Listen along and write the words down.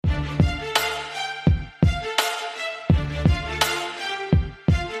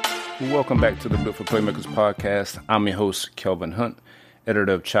welcome back to the Built for Playmakers podcast. I'm your host, Kelvin Hunt,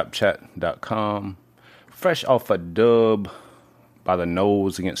 editor of ChopChat.com. Fresh off a dub by the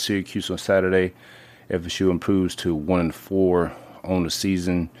Noles against Syracuse on Saturday, FSU improves to 1-4 on the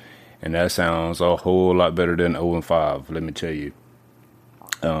season, and that sounds a whole lot better than 0-5, let me tell you.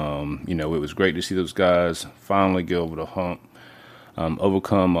 It was great to see those guys finally get over the hump,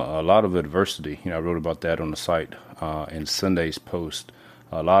 overcome a lot of adversity. I wrote about that on the site in Sunday's post.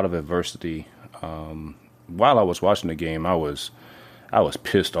 A lot of adversity. While I was watching the game, I was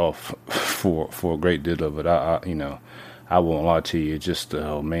pissed off for a great deal of it. I won't lie to you. Just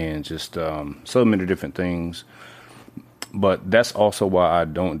so many different things. But that's also why I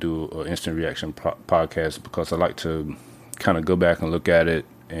don't do an instant reaction podcast, because I like to kind of go back and look at it.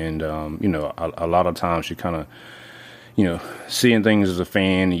 And, a lot of times you kind of, seeing things as a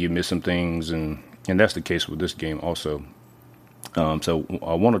fan and you miss some things. And that's the case with this game also. So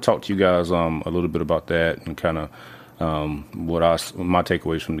I want to talk to you guys a little bit about that and kind of my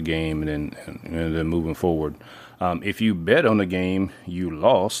takeaways from the game and then moving forward. If you bet on the game, you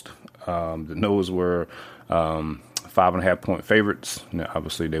lost. The Noles were 5.5 point favorites. Now,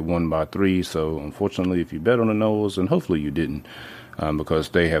 obviously, they won by 3. So unfortunately, if you bet on the Noles, and hopefully you didn't, because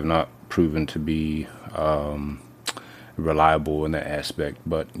they have not proven to be reliable in that aspect.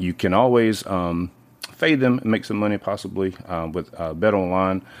 But you can always fade them and make some money possibly with Bet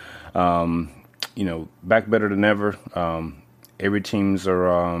Online. Back better than ever. Every teams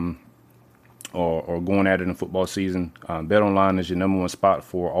are going at it in football season. Bet Online is your number one spot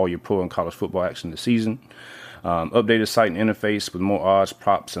for all your pro and college football action this season. Updated site and interface with more odds,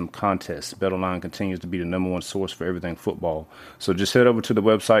 props, and contests. BetOnline continues to be the number one source for everything football. So just head over to the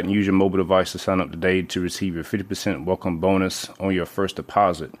website and use your mobile device to sign up today to receive your 50% welcome bonus on your first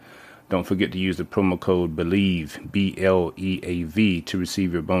deposit. Don't forget to use the promo code BELIEVE, BLEAV, to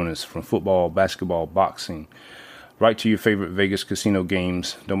receive your bonus from football, basketball, boxing, right to your favorite Vegas casino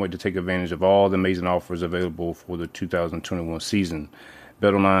games. Don't wait to take advantage of all the amazing offers available for the 2021 season.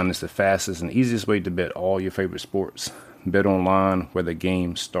 BetOnline is the fastest and easiest way to bet all your favorite sports. BetOnline, where the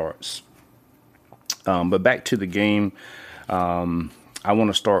game starts. But back to the game, I want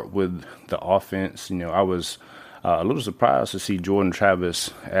to start with the offense. I was a little surprised to see Jordan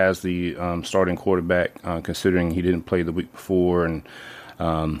Travis as the starting quarterback, considering he didn't play the week before, and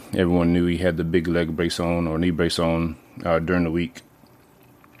everyone knew he had the big leg brace on or knee brace on during the week.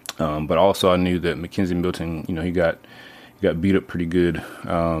 But also I knew that Mackenzie Milton, he got beat up pretty good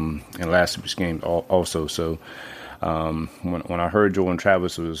in last week's game also. So when I heard Jordan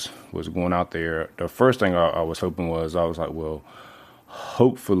Travis was going out there, the first thing I was hoping was, I was like, well,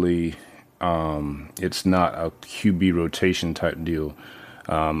 hopefully it's not a QB rotation type deal.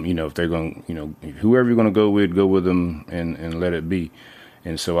 If they're going, whoever you're going to go with them and let it be.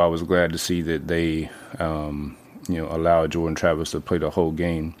 And so I was glad to see that they, allowed Jordan Travis to play the whole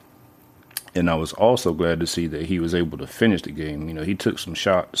game. And I was also glad to see that he was able to finish the game. He took some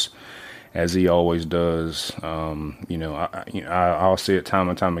shots, as he always does. I'll say it time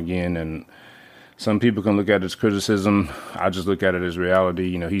and time again, and some people can look at it as criticism. I just look at it as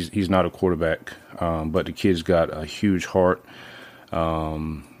reality. He's not a quarterback, but the kid's got a huge heart,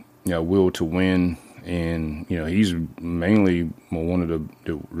 will to win, and he's mainly one of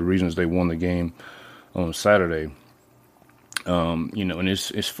the reasons they won the game on Saturday. And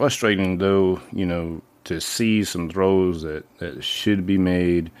it's frustrating though, to see some throws that should be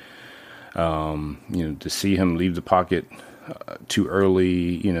made. To see him leave the pocket too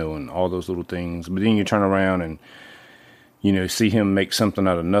early, and all those little things. But then you turn around and, see him make something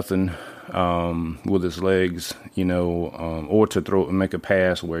out of nothing with his legs, or to throw and make a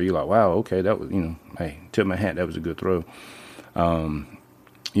pass where you're like, wow, okay, that was, hey, tip my hat, that was a good throw.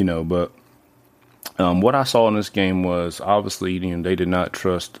 But what I saw in this game was obviously, they did not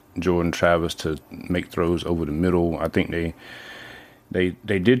trust Jordan Travis to make throws over the middle. I think they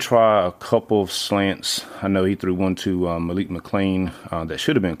did try a couple of slants. I know he threw one to Malik McLean that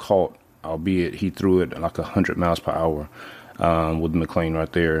should have been caught, albeit he threw it like 100 miles per hour with McLean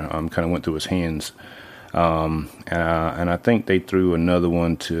right there. Kind of went through his hands. And I think they threw another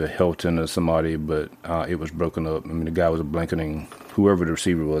one to Helton or somebody, but it was broken up. The guy was blanketing whoever the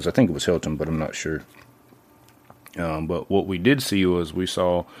receiver was. I think it was Helton, but I'm not sure. But what we did see was we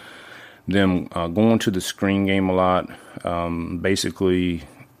saw them going to the screen game a lot, basically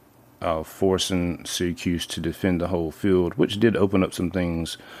forcing Syracuse to defend the whole field, which did open up some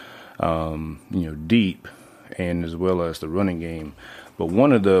things, deep, and as well as the running game. But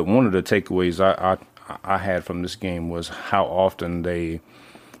one of the takeaways I had from this game was how often they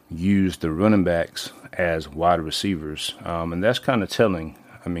used the running backs as wide receivers. And that's kind of telling.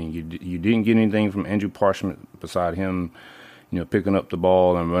 I mean, you didn't get anything from Andrew Parchment beside him, picking up the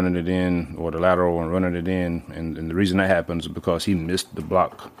ball and running it in, or the lateral and running it in. And the reason that happens is because he missed the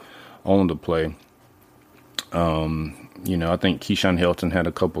block on the play. I think Keyshawn Helton had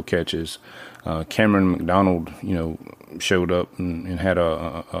a couple catches. Cameron McDonald, showed up and had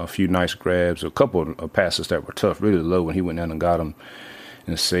a few nice grabs, a couple of passes that were tough, really low, when he went down and got them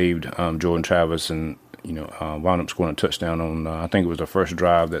and saved Jordan Travis, and wound up scoring a touchdown on, I think it was the first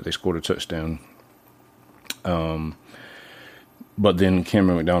drive that they scored a touchdown. But then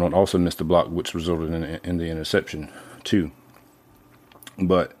Cameron McDonald also missed the block, which resulted in the interception too.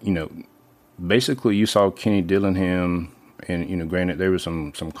 But, basically you saw Kenny Dillingham, and, granted there were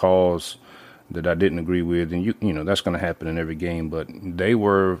some calls that I didn't agree with, and that's going to happen in every game, but they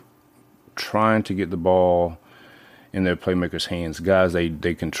were trying to get the ball in their playmakers' hands, guys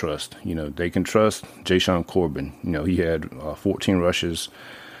they can trust. They can trust Jashaun Corbin. He had 14 rushes,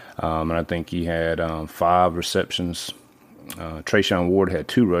 and I think he had 5 receptions. Trayshawn Ward had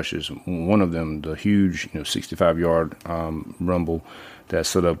 2 rushes, one of them the huge 65-yard rumble that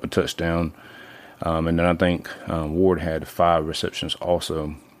set up a touchdown, and then I think Ward had 5 receptions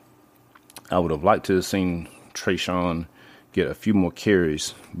also. I would have liked to have seen Trayshawn get a few more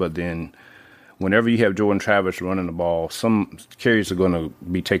carries, but then whenever you have Jordan Travis running the ball, some carries are going to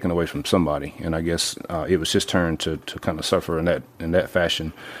be taken away from somebody, and I guess it was his turn to kind of suffer in that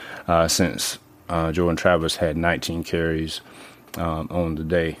fashion, since Jordan Travis had 19 carries on the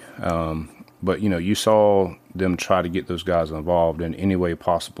day. But you saw them try to get those guys involved in any way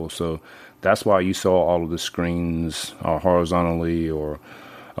possible, so that's why you saw all of the screens horizontally or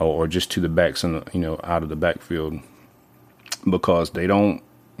just to the backs and out of the backfield, because they don't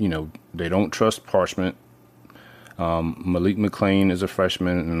trust Parchment. Malik McClain is a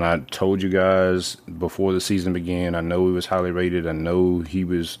freshman, and I told you guys before the season began, I know he was highly rated. I know he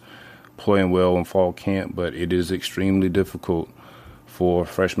was playing well in fall camp, but it is extremely difficult for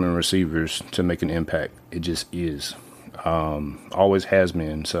freshman receivers to make an impact. It just is. Always has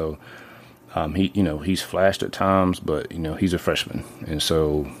been. So he's flashed at times, but he's a freshman, and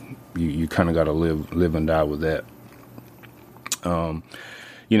so you kind of got to live and die with that.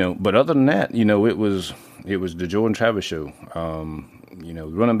 But other than that, it was the Jordan Travis show.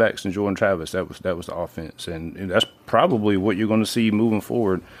 Running backs and Jordan Travis, that was the offense, and that's probably what you're going to see moving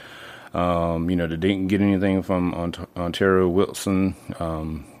forward. They didn't get anything from Ontario Wilson.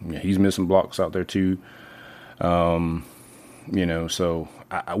 He's missing blocks out there too. So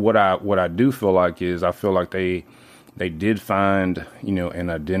what I do feel like is I feel like they did find an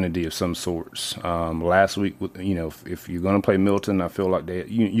identity of some sorts. Last week, if you're going to play Milton, I feel like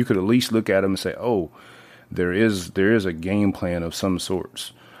you could at least look at them and say, oh, there is a game plan of some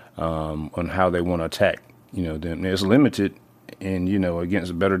sorts on how they want to attack. Then it's limited. And,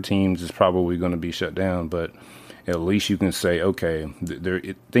 against better teams, it's probably going to be shut down. But at least you can say, okay,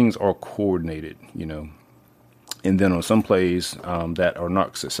 things are coordinated, And then on some plays that are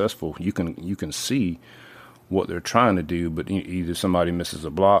not successful, you can see what they're trying to do. But either somebody misses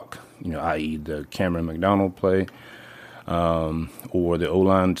a block, i.e. the Cameron McDonald play, or the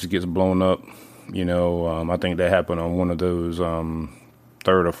O-line just gets blown up. I think that happened on one of those 3rd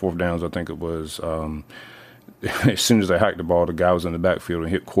or 4th downs, I think it was. As soon as they hiked the ball, the guy was in the backfield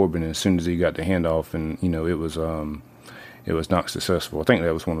and hit Corbin. And as soon as he got the handoff, and it was not successful. I think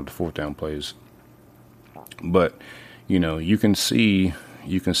that was one of the 4th down plays. But you can see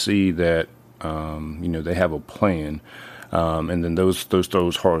that they have a plan, and then those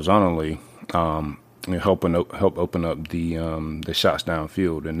throws horizontally help open up the shots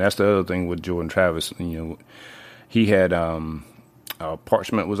downfield. And that's the other thing with Jordan Travis. He had.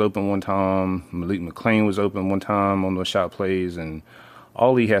 Parchment was open one time. Malik McClain was open one time on those shot plays, and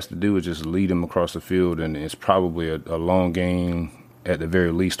all he has to do is just lead him across the field, and it's probably a long game at the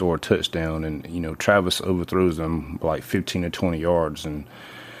very least, or a touchdown. And Travis overthrows them like 15 to 20 yards, and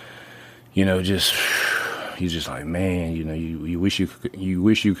he's just like, man, you wish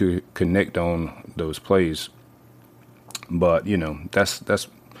you could connect on those plays, but that's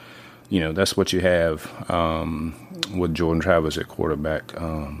what you have with Jordan Travis at quarterback.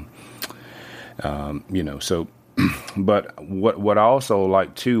 So, but what I also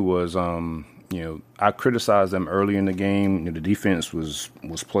liked too was, I criticized them early in the game. The defense was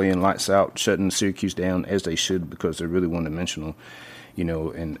playing lights out, shutting Syracuse down as they should, because they're really one-dimensional.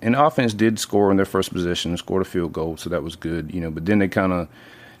 And offense did score in their first possession, scored a field goal, so that was good. But then they kind of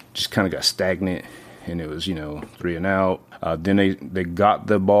got stagnant. And it was, 3 and out. Then they got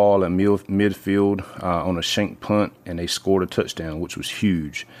the ball at midfield on a shank punt, and they scored a touchdown, which was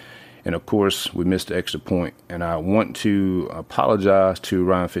huge. And of course, we missed the extra point. And I want to apologize to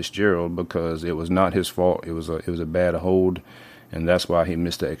Ryan Fitzgerald because it was not his fault. It was a bad hold, and that's why he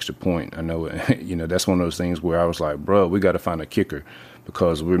missed the extra point. I know, that's one of those things where I was like, bro, we got to find a kicker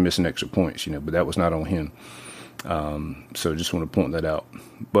because we're missing extra points, but that was not on him. So just want to point that out.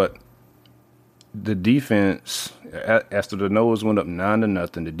 But the defense, after the Noahs went up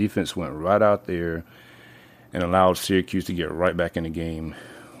 9-0, the defense went right out there and allowed Syracuse to get right back in the game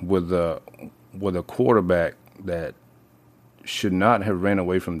with a quarterback that should not have ran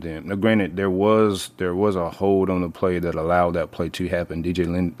away from them. Now, granted, there was a hold on the play that allowed that play to happen.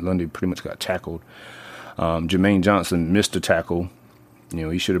 DJ Lundy pretty much got tackled. Jermaine Johnson missed a tackle.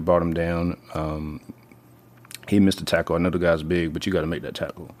 He should have brought him down. He missed a tackle. I know the guy's big, but you got to make that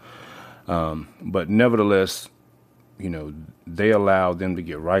tackle. But nevertheless, they allowed them to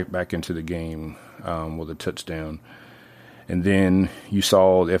get right back into the game with a touchdown. And then you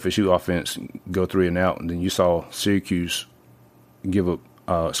saw the FSU offense go 3 and out, and then you saw Syracuse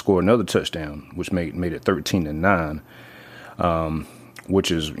score another touchdown, which made it 13-9,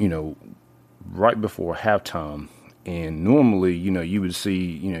 which is right before halftime. And normally, you would see,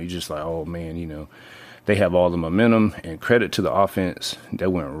 you're just like, oh man, they have all the momentum, and credit to the offense. They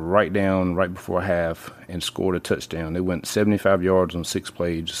went right down right before half and scored a touchdown. They went 75 yards on 6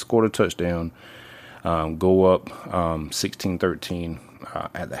 plays, scored a touchdown, go up 16-13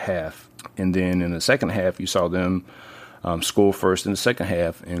 at the half. And then in the second half, you saw them score first in the second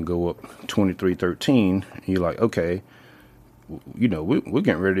half and go up 23-13. You're like, okay, we're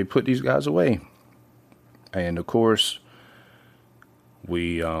getting ready to put these guys away. And of course,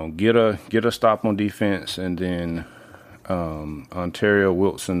 we get a stop on defense, and then Ontario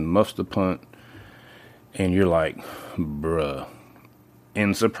Wilson muffs the punt, and you're like, bruh.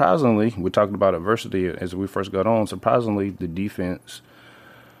 And surprisingly, we talked about adversity as we first got on. Surprisingly, the defense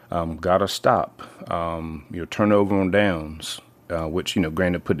got a stop. Turnover on downs, which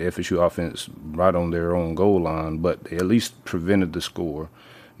granted put the FSU offense right on their own goal line, but they at least prevented the score.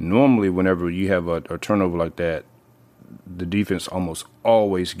 Normally, whenever you have a turnover like that, the defense almost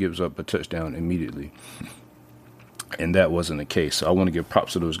always gives up a touchdown immediately, and that wasn't the case. So I want to give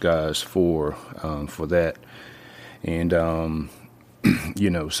props to those guys for that, and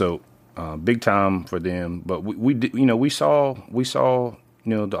so big time for them. But we saw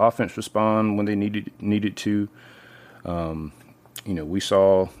the offense respond when they needed to. We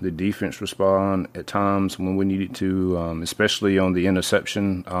saw the defense respond at times when we needed to, especially on the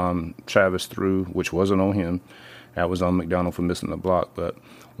interception Travis threw, which wasn't on him. That was on McDonald for missing the block. But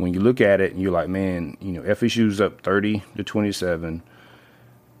when you look at it and you're like, man, FSU's up 30-27,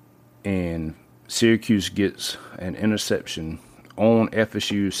 and Syracuse gets an interception on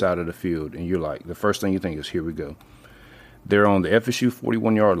FSU side of the field, and you're like, the first thing you think is, here we go. They're on the FSU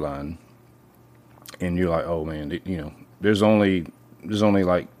 41-yard line, and you're like, oh man, there's only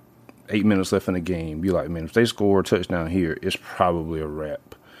like 8 minutes left in the game. You're like, man, if they score a touchdown here, it's probably a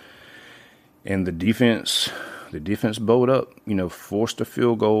wrap. And the defense bowed up, forced a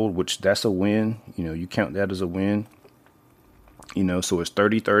field goal, which that's a win. You count that as a win. So it's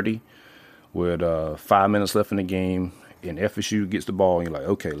 30-30 with 5 minutes left in the game, and FSU gets the ball, and you're like,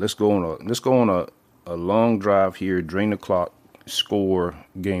 okay, let's go on a long drive here, drain the clock, score,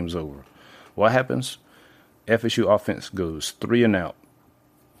 game's over. What happens? FSU offense goes 3 and out,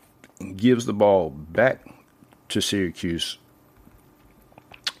 gives the ball back to Syracuse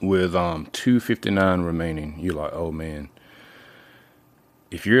with 2:59 remaining. You're like, oh man.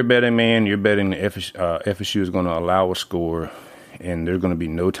 If you're a betting man, you're betting the FSU is going to allow a score, and there's going to be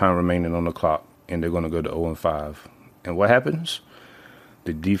no time remaining on the clock, and they're going to go to 0-5. And what happens?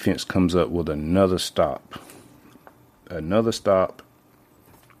 The defense comes up with another stop,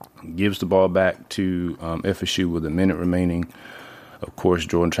 gives the ball back to FSU with a minute remaining. Of course,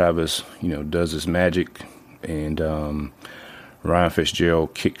 Jordan Travis, does his magic, and Ryan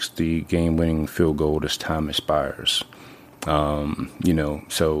Fitzgerald kicks the game-winning field goal as time expires.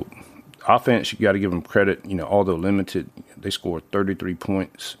 So offense, you got to give them credit. Although limited, they scored 33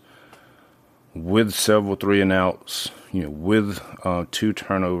 points with several 3 and outs. With 2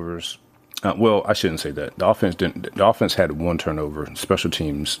 turnovers. Well, I shouldn't say that. The offense had 1 turnover. Special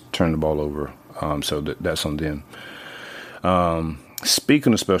teams turned the ball over. So that's on them.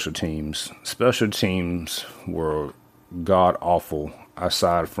 Speaking of special teams were god awful.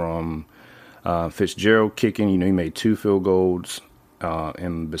 Aside from Fitzgerald kicking, he made 2 field goals,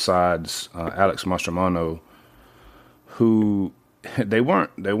 and besides Alex Mastromano, who they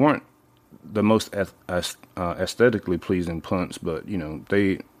weren't the most aesthetically pleasing punts, but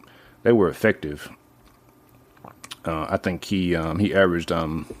they were effective. I think he averaged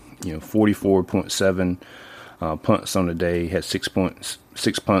 44.7 punts on the day. Had 6 punts.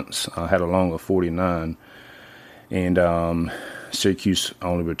 Had a long of 49, and Syracuse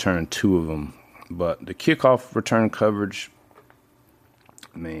only returned 2 of them. But the kickoff return coverage,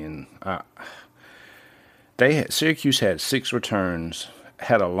 man, Syracuse had 6 returns,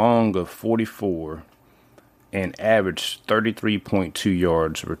 had a long of 44, and averaged 33.2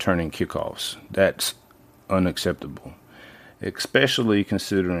 yards returning kickoffs. That's unacceptable, especially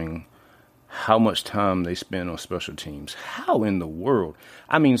considering how much time they spend on special teams. How in the world?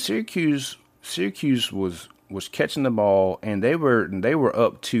 I mean, Syracuse was catching the ball, and they were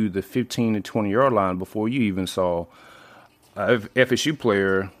up to the 15 to 20 yard line before you even saw an FSU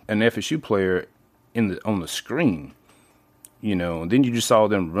player on the screen. And then you just saw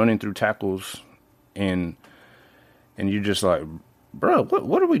them running through tackles, and you're just like, bro,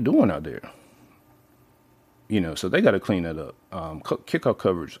 what are we doing out there? So they got to clean that up. Kickoff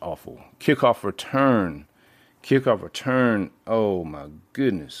coverage, awful. Kickoff return, oh my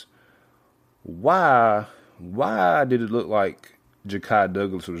goodness. Why did it look like Ja'Kai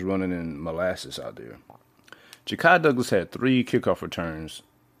Douglas was running in molasses out there? Ja'Kai Douglas had 3 kickoff returns.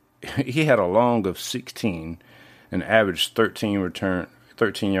 He had a long of 16 and averaged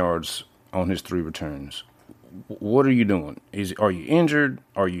 13 yards on his 3 returns. What are you doing? Are you injured?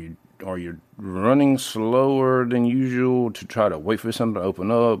 Are you running slower than usual to try to wait for something to open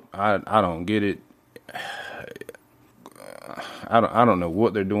up? I don't get it. I don't know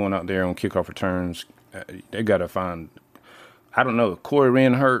what they're doing out there on kickoff returns. They got to find. I don't know. Corey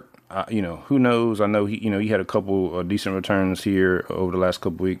Wren hurt. Who knows? I know he had a couple of decent returns here over the last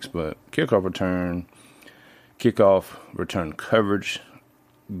couple weeks, but kickoff return coverage,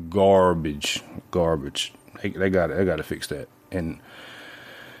 garbage. They got to fix that. And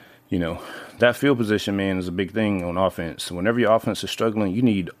that field position, man, is a big thing on offense. Whenever your offense is struggling, you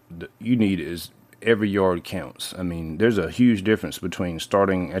need is every yard counts. I mean, there's a huge difference between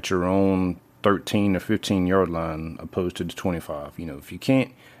starting at your own 13 or 15 yard line opposed to the 25. If you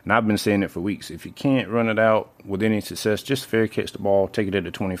can't, and I've been saying it for weeks, if you can't run it out with any success, just fair catch the ball, take it at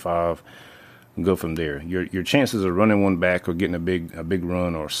the 25, and go from there. Your chances of running one back or getting a big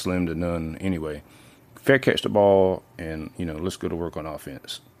run are slim to none anyway. Fair catch the ball, and let's go to work on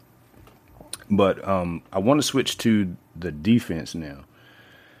offense. But I want to switch to the defense now.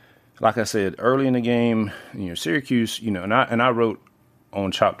 Like I said early in the game, Syracuse, and I wrote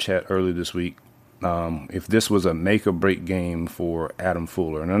on Chop Chat early this week, if this was a make or break game for Adam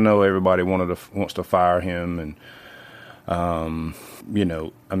Fuller, and I know everybody wants to fire him, and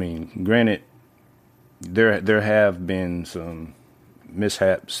granted, there have been some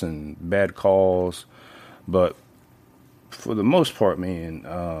mishaps and bad calls, but for the most part,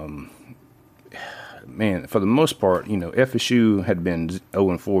 FSU had been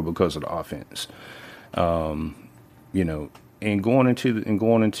 0-4 because of the offense. And going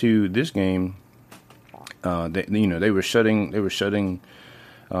into this game, they were shutting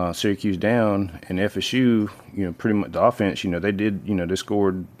Syracuse down, and FSU, pretty much the offense, they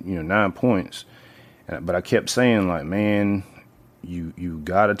scored 9 points, but I kept saying, like, man, you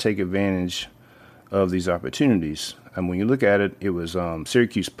got to take advantage of these opportunities. And when you look at it, it was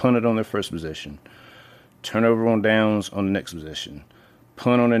Syracuse punted on their first possession, turnover on downs on the next possession,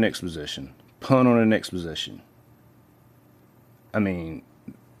 punt on the next possession, punt on the next possession. I mean,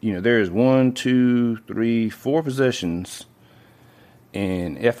 there's 1, 2, 3, 4 possessions,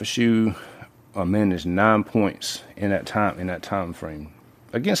 and FSU managed 9 points in that time frame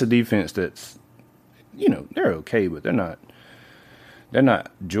against a defense that's, they're okay, but they're not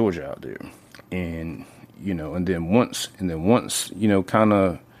Georgia out there. And and then once kind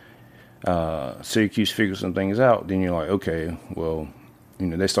of Syracuse figures some things out, then you're like, okay, well,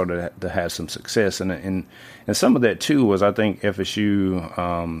 they started to have some success, and some of that too was, I think,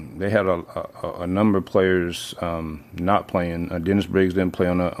 FSU. They had a number of players not playing. Dennis Briggs didn't play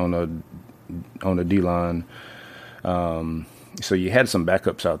on the D line, so you had some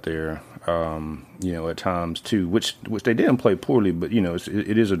backups out there, at times too, which they didn't play poorly, but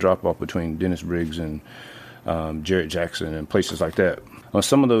it is a drop off between Dennis Briggs and Jarrett Jackson and places like that. On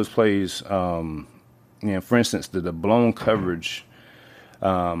some of those plays, for instance, the blown coverage,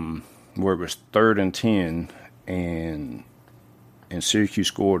 where it was 3rd and 10, and Syracuse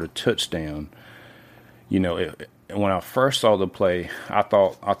scored a touchdown. When I first saw the play, I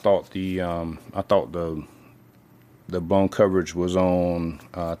thought the blown coverage was on.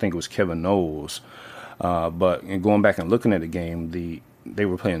 I think it was Kevin Knowles. But in going back and looking at the game, they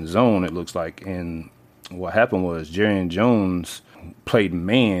were playing zone, it looks like, and what happened was Jarian Jones played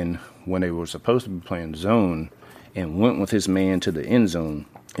man when they were supposed to be playing zone, and went with his man to the end zone.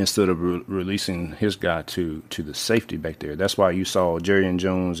 instead of releasing his guy to the safety back there. That's why you saw Jerry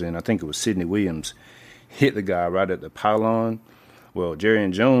Jones and I think it was Sidney Williams hit the guy right at the pylon. Well, Jerry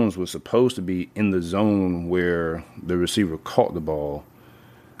Jones was supposed to be in the zone where the receiver caught the ball,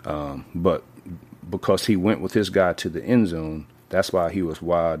 but because he went with his guy to the end zone, that's why he was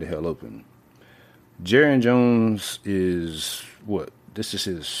wide the hell open. Jerry Jones is what? This is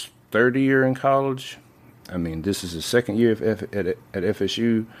his third year in college. I mean, this is his second year at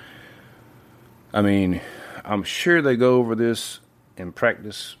FSU. I mean, I'm sure they go over this in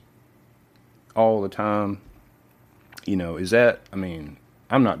practice all the time. You know, I mean,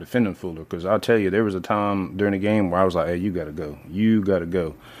 I'm not defending Fuller because I'll tell you, there was a time during the game where I was like, hey, you got to go. You got to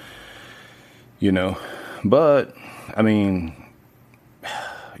go. You know, but, I mean,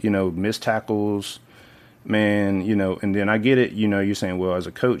 you know, missed tackles, man, you know, and then I get it. You know, you're saying, well, as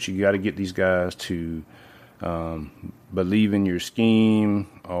a coach, you got to get these guys to believe in your scheme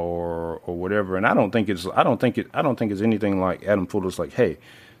or whatever. And I don't think it's anything like Adam Fuller's like, hey,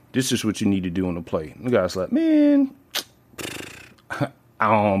 this is what you need to do on the play. The guy's like, man, I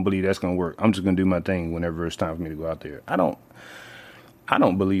don't believe that's going to work. I'm just going to do my thing whenever it's time for me to go out there. I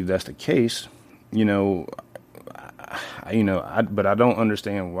don't believe that's the case. You know, but I don't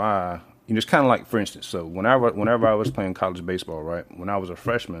understand why. You know, it's kind of like, for instance, so whenever I was playing college baseball, right, when I was a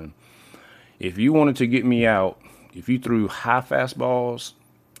freshman, if you wanted to get me out, if you threw high fastballs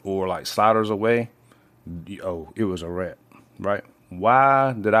or like sliders away, it was a wrap, right?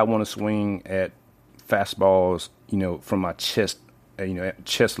 Why did I want to swing at fastballs, you know, from my chest, you know, at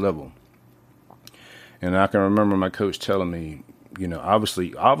chest level? And I can remember my coach telling me, you know,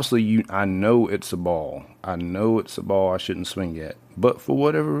 obviously, I know it's a ball. I know it's a ball I shouldn't swing at. But for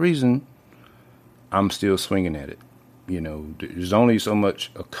whatever reason, I'm still swinging at it. You know, there's only so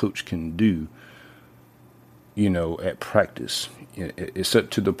much a coach can do, you know, at practice. It's up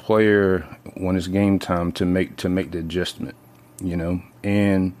to the player when it's game time to make the adjustment, you know.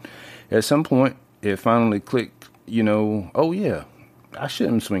 And at some point, it finally clicked, you know, oh, yeah, I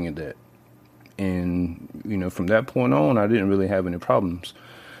shouldn't swing at that. And, you know, from that point on, I didn't really have any problems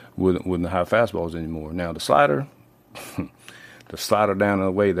with the high fastballs anymore. Now, the slider, down and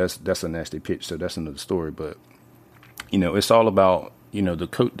away, that's a nasty pitch, so that's another story. But, you know, it's all about, you know, the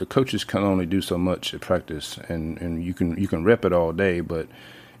coaches can only do so much at practice, and you can rep it all day,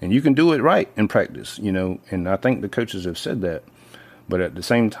 and you can do it right in practice, you know, and I think the coaches have said that. But at the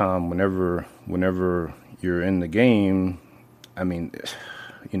same time, whenever you're in the game, I mean,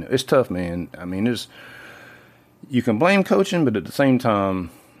 you know, it's tough, man. I mean, you can blame coaching, but at the same time,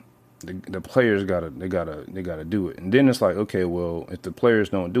 the players gotta do it. And then it's like, okay, well, if the players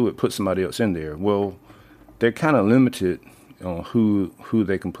don't do it, put somebody else in there. Well, they're kind of limited on who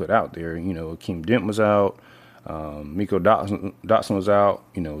they can put out there. You know, Akeem Dent was out, Miko Dotson was out.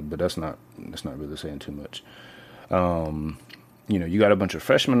 You know, but that's not really saying too much. You know, you got a bunch of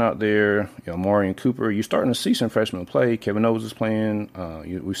freshmen out there. You know, Marion Cooper. You're starting to see some freshmen play. Kevin Owens is playing.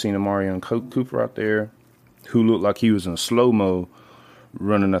 We've seen a Marion Cooper out there who looked like he was in slow-mo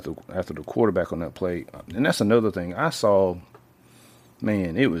running after the quarterback on that play. And that's another thing I saw.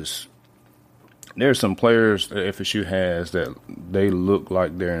 Man, there's some players that FSU has that they look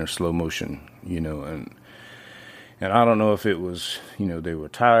like they're in slow motion, you know, and I don't know if it was, you know, they were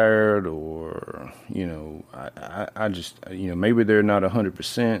tired or, you know, I just, you know, maybe they're not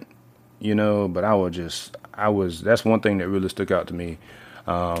 100%, you know, but that's one thing that really stuck out to me.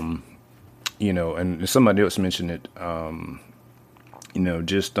 You know, and somebody else mentioned it, you know,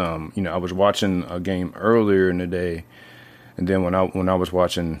 just, you know, I was watching a game earlier in the day, and then when I was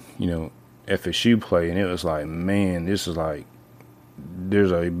watching, you know, FSU play, and it was like, man, this is like,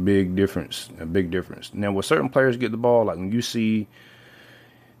 there's a big difference. Now, when certain players get the ball, like when you see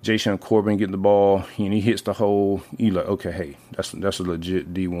Jashaun Corbin get the ball and he hits the hole, you like, okay, hey, that's a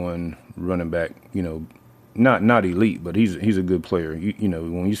legit D1 running back. You know, not elite, but he's a good player. You know,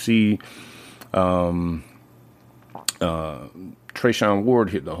 when you see Trayshawn Ward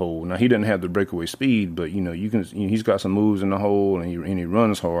hit the hole, now he doesn't have the breakaway speed, but you know, he's got some moves in the hole and he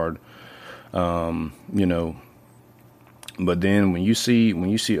runs hard. You know. But then when you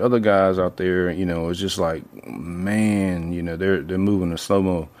see other guys out there, you know, it's just like, man, you know, they're moving in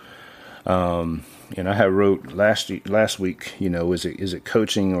slow-mo. And I had wrote last week, you know, is it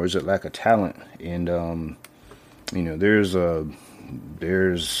coaching or is it lack of talent? And you know, there's a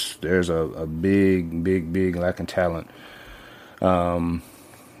big lack of talent, you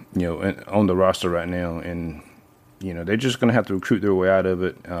know, on the roster right now, and you know, they're just going to have to recruit their way out of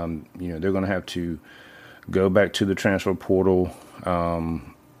it. You know, they're going to have to go back to the transfer portal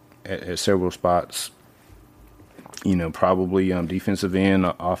at several spots. Probably defensive end,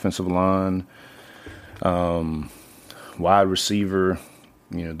 offensive line, wide receiver.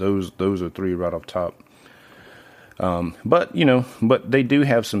 Those are three right off top. But they do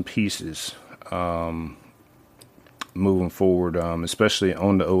have some pieces moving forward, especially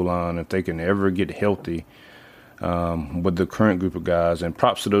on the O-line, if they can ever get healthy with the current group of guys. And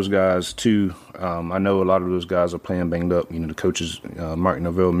props to those guys, too. I know a lot of those guys are playing banged up. The coaches, Mark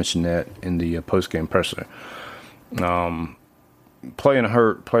Novell mentioned that in the post-game presser. Playing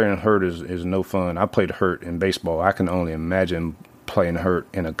hurt is no fun. I played hurt in baseball. I can only imagine playing hurt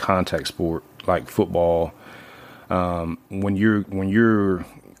in a contact sport like football. When you're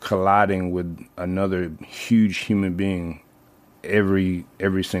colliding with another huge human being every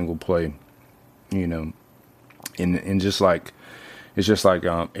single play, and it's just like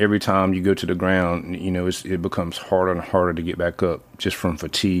every time you go to the ground, it becomes harder and harder to get back up just from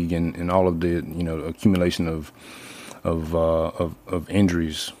fatigue and all of the accumulation of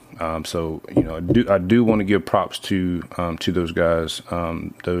injuries. So I do want to give props to those guys,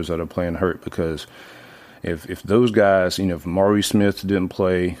 those that are playing hurt, because if those guys, if Maurice Smith didn't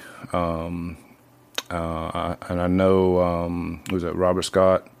play, and I know was it Robert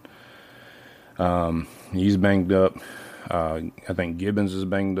Scott, he's banged up. I think Gibbons is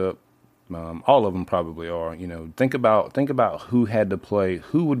banged up. All of them probably are. Think about who had to play,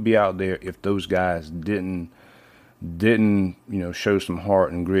 who would be out there if those guys didn't show some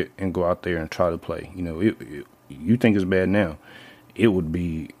heart and grit and go out there and try to play. You think it's bad now, it would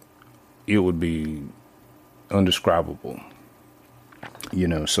be undescribable.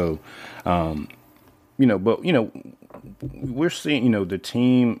 So but we're seeing the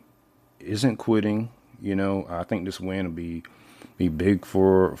team isn't quitting. I think this win will be big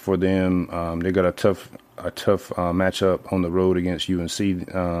for them. They got a tough matchup on the road against UNC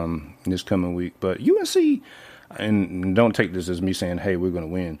this coming week, but UNC. And don't take this as me saying, hey, we're going to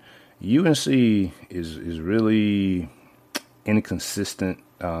win. UNC is really inconsistent.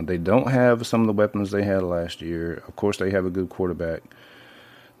 They don't have some of the weapons they had last year. Of course, they have a good quarterback.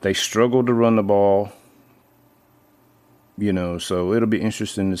 They struggle to run the ball, so it'll be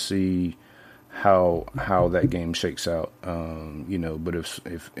interesting to see how that game shakes out. But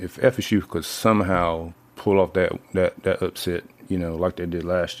if FSU could somehow pull off that upset, like they did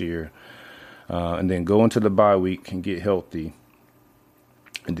last year, and then go into the bye week and get healthy,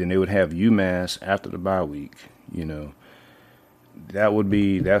 and then they would have UMass after the bye week. That would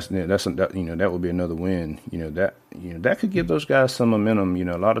be that would be another win. That could give those guys some momentum.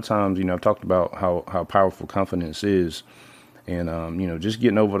 A lot of times, I've talked about how powerful confidence is, and just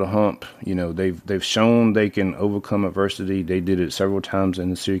getting over the hump. They've shown they can overcome adversity. They did it several times in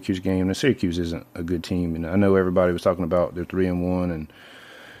the Syracuse game. And Syracuse isn't a good team, and I know everybody was talking about they're 3-1 and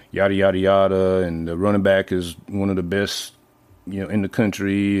yada, yada, yada, and the running back is one of the best, in the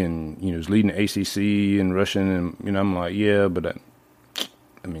country, and, is leading the ACC in rushing, and, I'm like, yeah, but,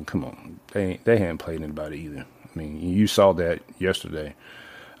 come on. They haven't played anybody either. You saw that yesterday.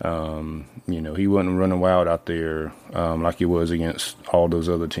 He wasn't running wild out there like he was against all those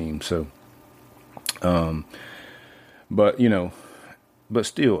other teams. So, but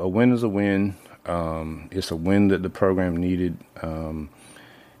still, a win is a win. It's a win that the program needed.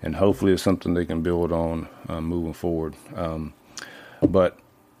 And hopefully it's something they can build on moving forward. But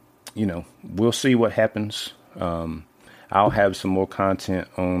we'll see what happens. I'll have some more content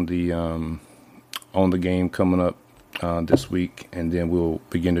on the game coming up this week, and then we'll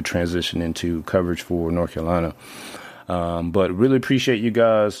begin to transition into coverage for North Carolina. But really appreciate you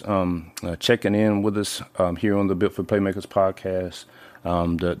guys checking in with us here on the Built for Playmakers podcast.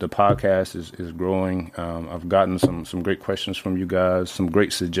 The podcast is growing. I've gotten some great questions from you guys, some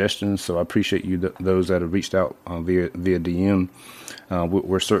great suggestions. So I appreciate you, those that have reached out via DM.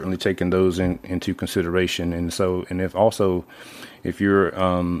 We're certainly taking those into consideration. And so, and if you're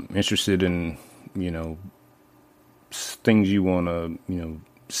interested in, things you want to,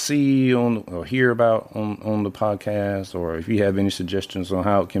 see on or hear about on the podcast, or if you have any suggestions on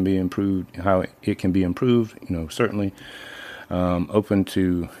how it can be improved, certainly. Open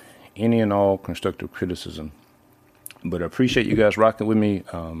to any and all constructive criticism. But I appreciate you guys rocking with me.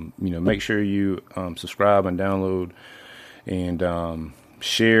 Make sure you subscribe and download, and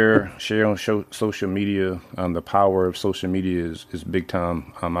share on social media. The power of social media is big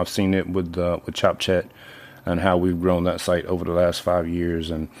time. I've seen it with Chop Chat and how we've grown that site over the last 5 years,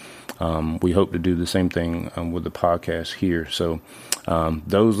 and we hope to do the same thing with the podcast here. So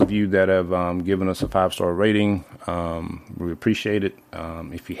those of you that have given us a 5-star rating, we appreciate it.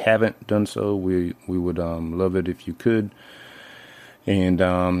 If you haven't done so, we would love it if you could. And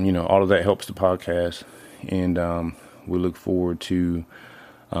all of that helps the podcast. and we look forward to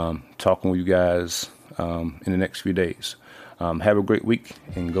talking with you guys in the next few days. Have a great week,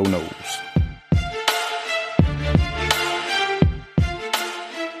 and go Noles.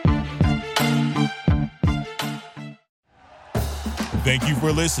 Thank you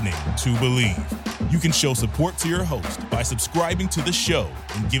for listening to Believe. You can show support to your host by subscribing to the show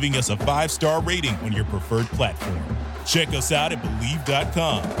and giving us a 5-star rating on your preferred platform. Check us out at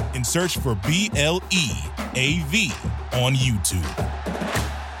Believe.com and search for BLEAV on YouTube.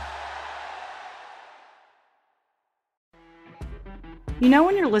 You know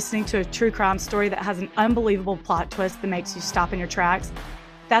when you're listening to a true crime story that has an unbelievable plot twist that makes you stop in your tracks?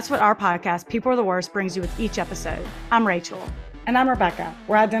 That's what our podcast, People Are the Worst, brings you with each episode. I'm Rachel. And I'm Rebecca.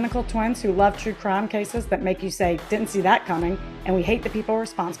 We're identical twins who love true crime cases that make you say, didn't see that coming, and we hate the people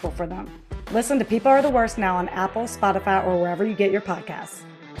responsible for them. Listen to People Are the Worst now on Apple, Spotify, or wherever you get your podcasts.